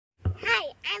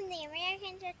I'm the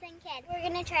American Schutzhund kid. We're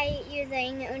going to try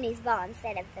using Uni's ball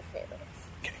instead of the food.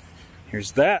 Okay,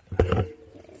 here's that.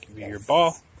 Give you your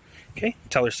ball. Okay,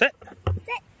 tell her sit.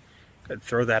 Sit. Good,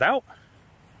 throw that out.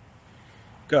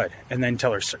 Good, and then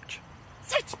tell her search.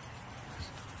 Search.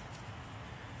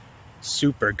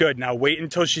 Super, good. Now wait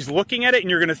until she's looking at it, and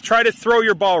you're going to try to throw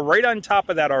your ball right on top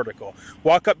of that article.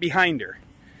 Walk up behind her.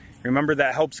 Remember,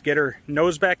 that helps get her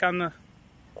nose back on the...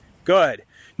 Good.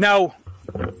 Now,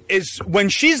 when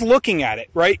she's looking at it,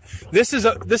 right, this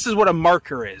is what a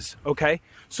marker is, okay?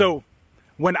 So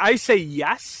when I say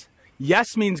yes,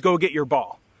 yes means go get your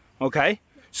ball, okay?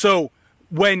 So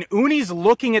when Uni's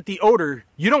looking at the odor,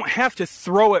 you don't have to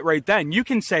throw it right then. You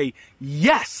can say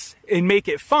yes and make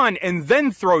it fun and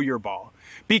then throw your ball.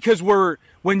 Because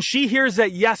when she hears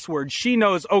that yes word, she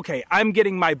knows, okay, I'm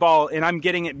getting my ball and I'm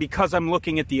getting it because I'm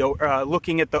looking at the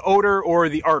odor or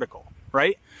the article,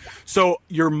 right? So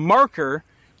your marker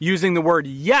using the word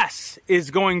yes is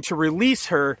going to release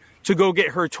her to go get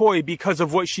her toy because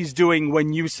of what she's doing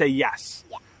when you say yes.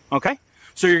 Yeah. Okay?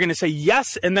 So you're going to say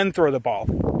yes and then throw the ball.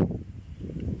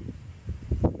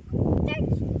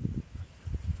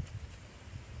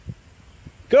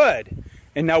 Good.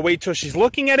 And now wait till she's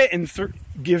looking at it and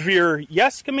give your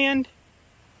yes command.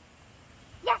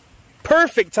 Yes.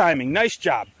 Perfect timing. Nice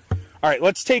job. All right,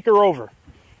 let's take her over.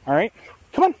 All right,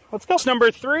 come on, let's go.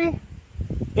 Number 3,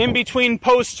 in between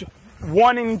post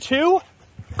 1 and 2.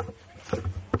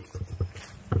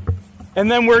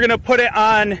 And then we're going to put it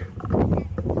on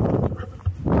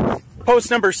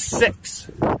post number 6.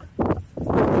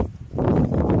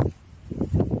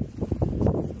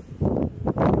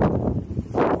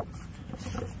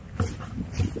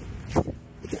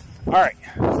 All right.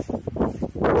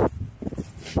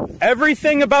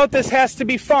 Everything about this has to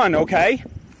be fun, okay?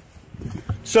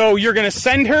 So you're going to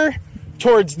send her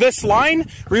towards this line.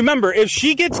 Remember, if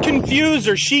she gets confused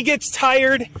or she gets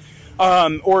tired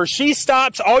or she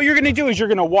stops, all you're going to do is you're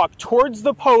going to walk towards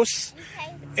the posts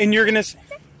and you're going to...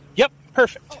 Yep,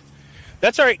 perfect.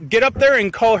 That's all right. Get up there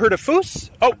and call her to foos.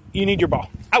 Oh, you need your ball.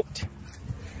 Out.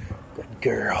 Good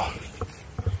girl.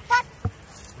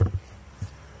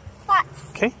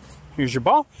 Okay, here's your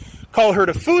ball. Call her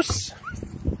to foos.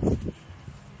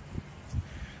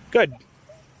 Good.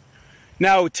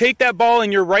 Now take that ball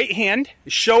in your right hand,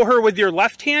 show her with your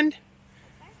left hand,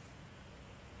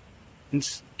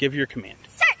 and give your command.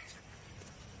 Search.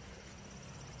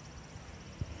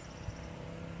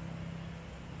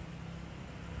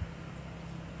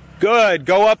 Good.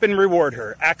 Go up and reward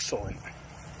her. Excellent. He's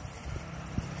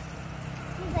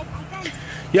like, I got it.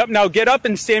 Yep, now get up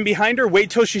and stand behind her. Wait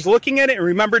till she's looking at it, and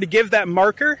remember to give that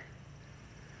marker.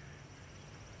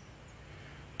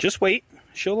 Just wait.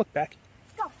 She'll look back.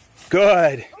 Go.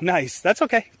 Good. Nice. That's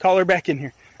okay. Call her back in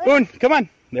here. Un, come on.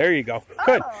 There you go.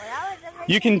 Good.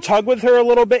 You can tug with her a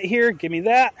little bit here. Give me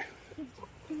that.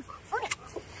 Uni, come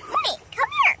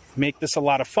here. Make this a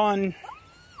lot of fun.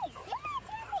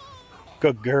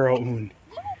 Good girl, Un.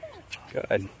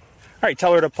 Good. All right,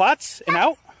 tell her to plots and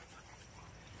out.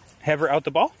 Have her out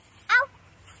the ball. Out.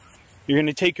 You're going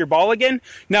to take your ball again.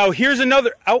 Now, here's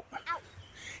another... Out. Out.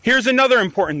 Here's another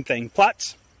important thing.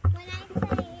 Plots. When I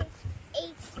say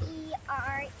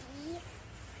H-E-R-E,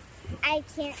 I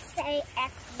can't say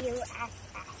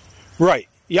F-U-S-S. Right.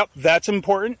 Yep, that's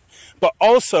important. But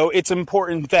also, it's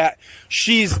important that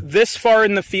she's this far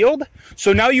in the field.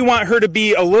 So now you want her to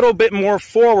be a little bit more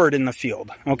forward in the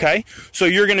field, okay? So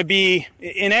you're going to be,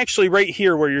 and actually right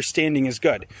here where you're standing is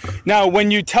good. Now, when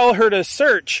you tell her to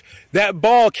search, that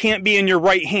ball can't be in your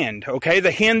right hand, okay?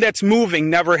 The hand that's moving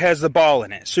never has the ball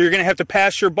in it. So you're going to have to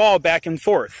pass your ball back and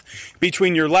forth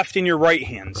between your left and your right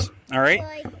hands, all right? So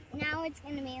like, now it's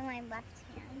going to be in my left hand.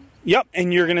 Yep,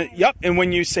 and you're gonna, yep, and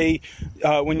when you say,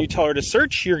 when you tell her to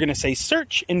search, you're gonna say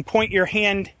search and point your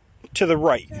hand to the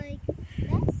right. So like this?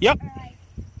 Yep. Or like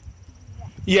this?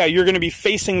 Yeah, you're gonna be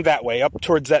facing that way, up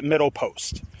towards that middle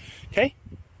post. Okay?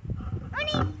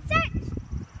 Uni, search!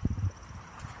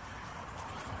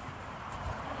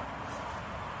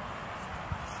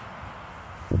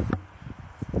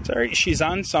 It's all right, she's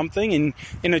on something, and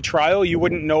in a trial, you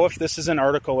wouldn't know if this is an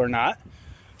article or not.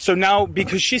 So now,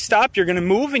 because she stopped, you're gonna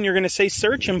move and you're gonna say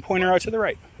search and point her out to the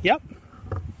right. Yep.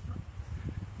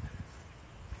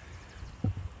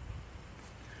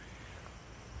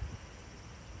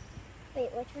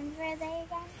 Wait, which ones were they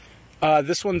again?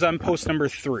 This one's on post number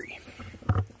 3.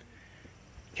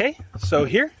 Okay, so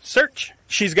here, search.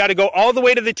 She's got to go all the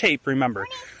way to the tape, remember.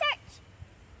 Uni, search!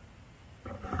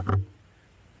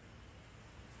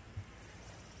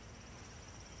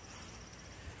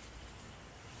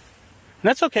 And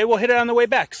that's okay, we'll hit it on the way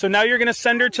back. So now you're going to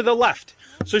send her to the left.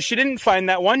 So she didn't find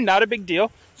that one. Not a big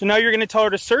deal. So now you're going to tell her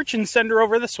to search and send her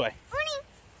over this way. Uni,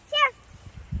 here.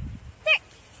 Search.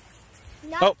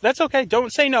 No. Oh, that's okay.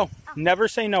 Don't say no. Oh. Never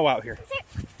say no out here.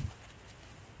 Search.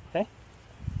 Okay.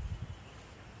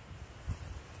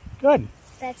 Good.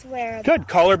 That's where. Good.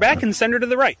 Call her back and send her to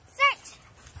the right. Search.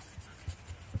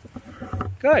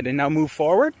 Good. And now move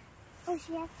forward. Oh,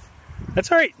 she has.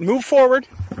 That's all right. Move forward.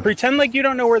 Pretend like you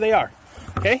don't know where they are.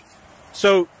 Okay?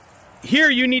 So here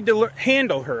you need to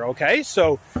handle her, okay?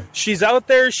 So she's out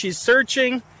there. She's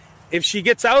searching. If she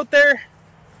gets out there,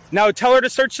 now tell her to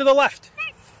search to the left.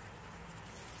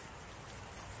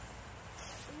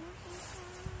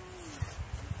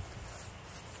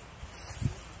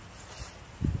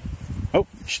 Oh,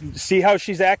 see how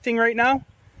she's acting right now?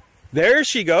 There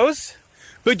she goes.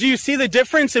 But do you see the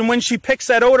difference in when she picks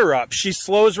that odor up? She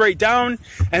slows right down,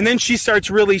 and then she starts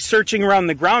really searching around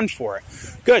the ground for it.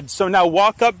 Good. So now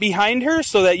walk up behind her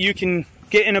so that you can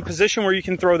get in a position where you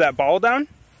can throw that ball down.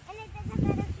 And it doesn't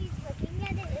matter if she's looking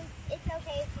at it. It's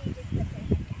okay if she just puts her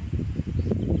head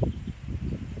down.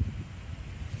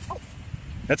 Oh.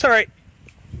 That's all right.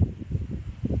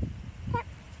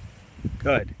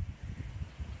 Good.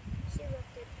 She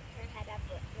lifted her head up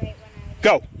right when I was...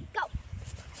 Go. Go.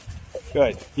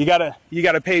 Good. You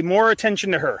gotta pay more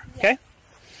attention to her. Okay.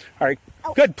 All right.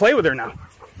 Oh. Good. Play with her now.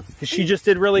 She just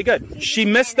did really good. She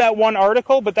missed that one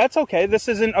article, but that's okay. This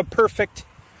isn't a perfect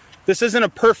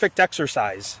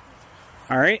exercise.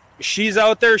 All right. She's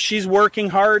out there. She's working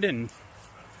hard and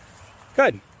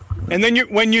good. And then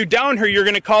when you down her, you're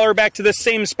going to call her back to the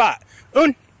same spot.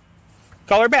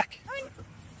 Call her back.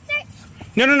 Search.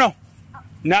 No. Oh.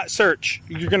 Not search.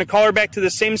 You're going to call her back to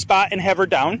the same spot and have her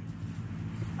down.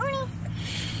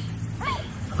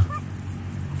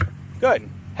 Good.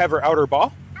 Have her outer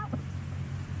ball.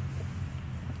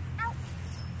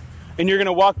 And you're going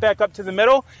to walk back up to the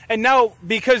middle. And now,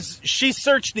 because she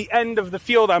searched the end of the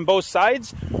field on both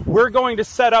sides, we're going to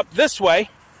set up this way.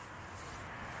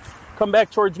 Come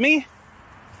back towards me.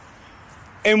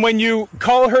 And when you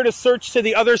call her to search to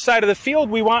the other side of the field,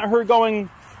 we want her going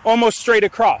almost straight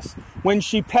across. When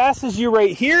she passes you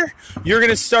right here, you're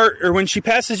going to start, or when she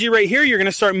passes you right here, you're going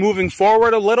to start moving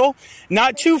forward a little.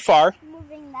 Not too far.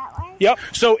 Moving that way? Yep.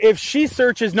 So if she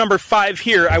searches number 5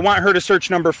 here, I want her to search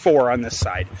number 4 on this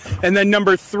side. And then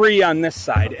number 3 on this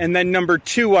side. And then number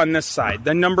 2 on this side.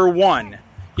 Then number 1.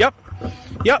 Yep.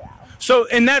 Yep. So,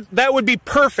 and that would be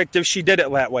perfect if she did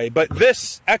it that way. But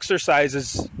this exercise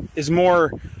is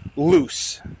more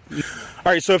loose.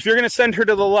 All right, so if you're going to send her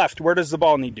to the left, where does the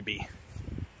ball need to be?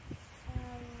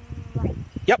 Right.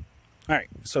 Yep. All right,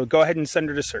 so go ahead and send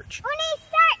her to search. Uni,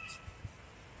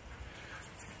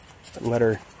 search! Let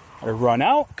her run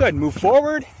out. Good, move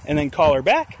forward, and then call her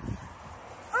back.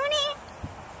 Uni,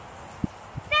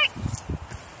 search!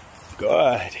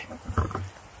 Good.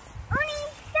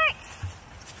 Uni, search!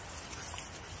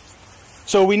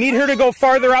 So we need her to go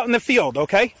farther out in the field,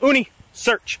 okay? Uni,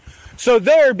 search. So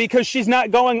there, because she's not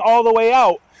going all the way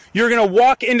out, you're going to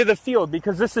walk into the field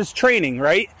because this is training,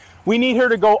 right? We need her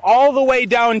to go all the way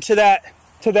down to that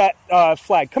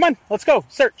flag. Come on, let's go,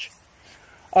 search.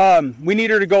 We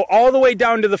need her to go all the way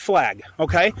down to the flag,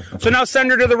 okay? So now send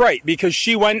her to the right because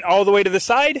she went all the way to the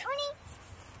side.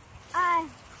 Uni,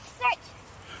 search.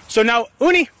 So now,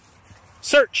 Uni,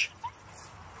 search.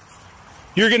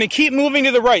 You're going to keep moving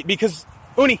to the right because,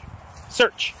 Uni,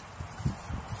 search.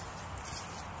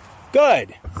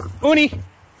 Good. Uni.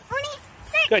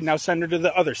 Search. Good. Now send her to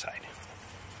the other side.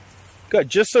 Good.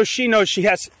 Just so she knows she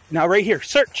has... Now right here.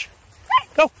 Search.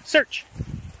 Go. Search.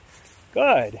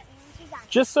 Good.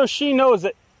 Just so she knows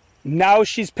that now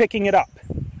she's picking it up.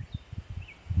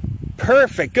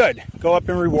 Perfect. Good. Go up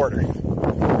and reward her.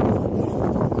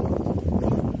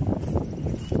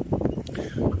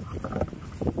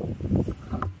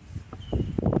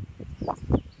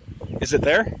 Is it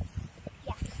there?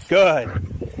 Yeah. Good.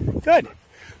 Good.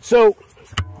 So,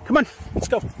 come on, let's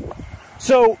go.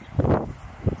 So,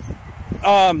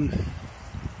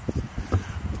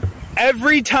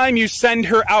 every time you send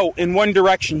her out in one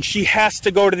direction, she has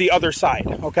to go to the other side,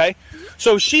 okay?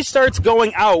 So she starts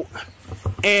going out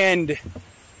and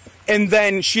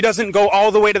then she doesn't go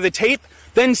all the way to the tape,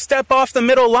 then step off the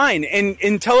middle line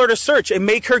and tell her to search and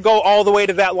make her go all the way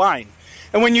to that line.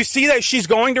 And when you see that she's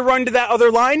going to run to that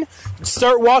other line,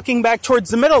 start walking back towards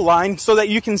the middle line so that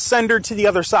you can send her to the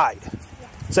other side.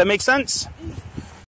 Does that make sense?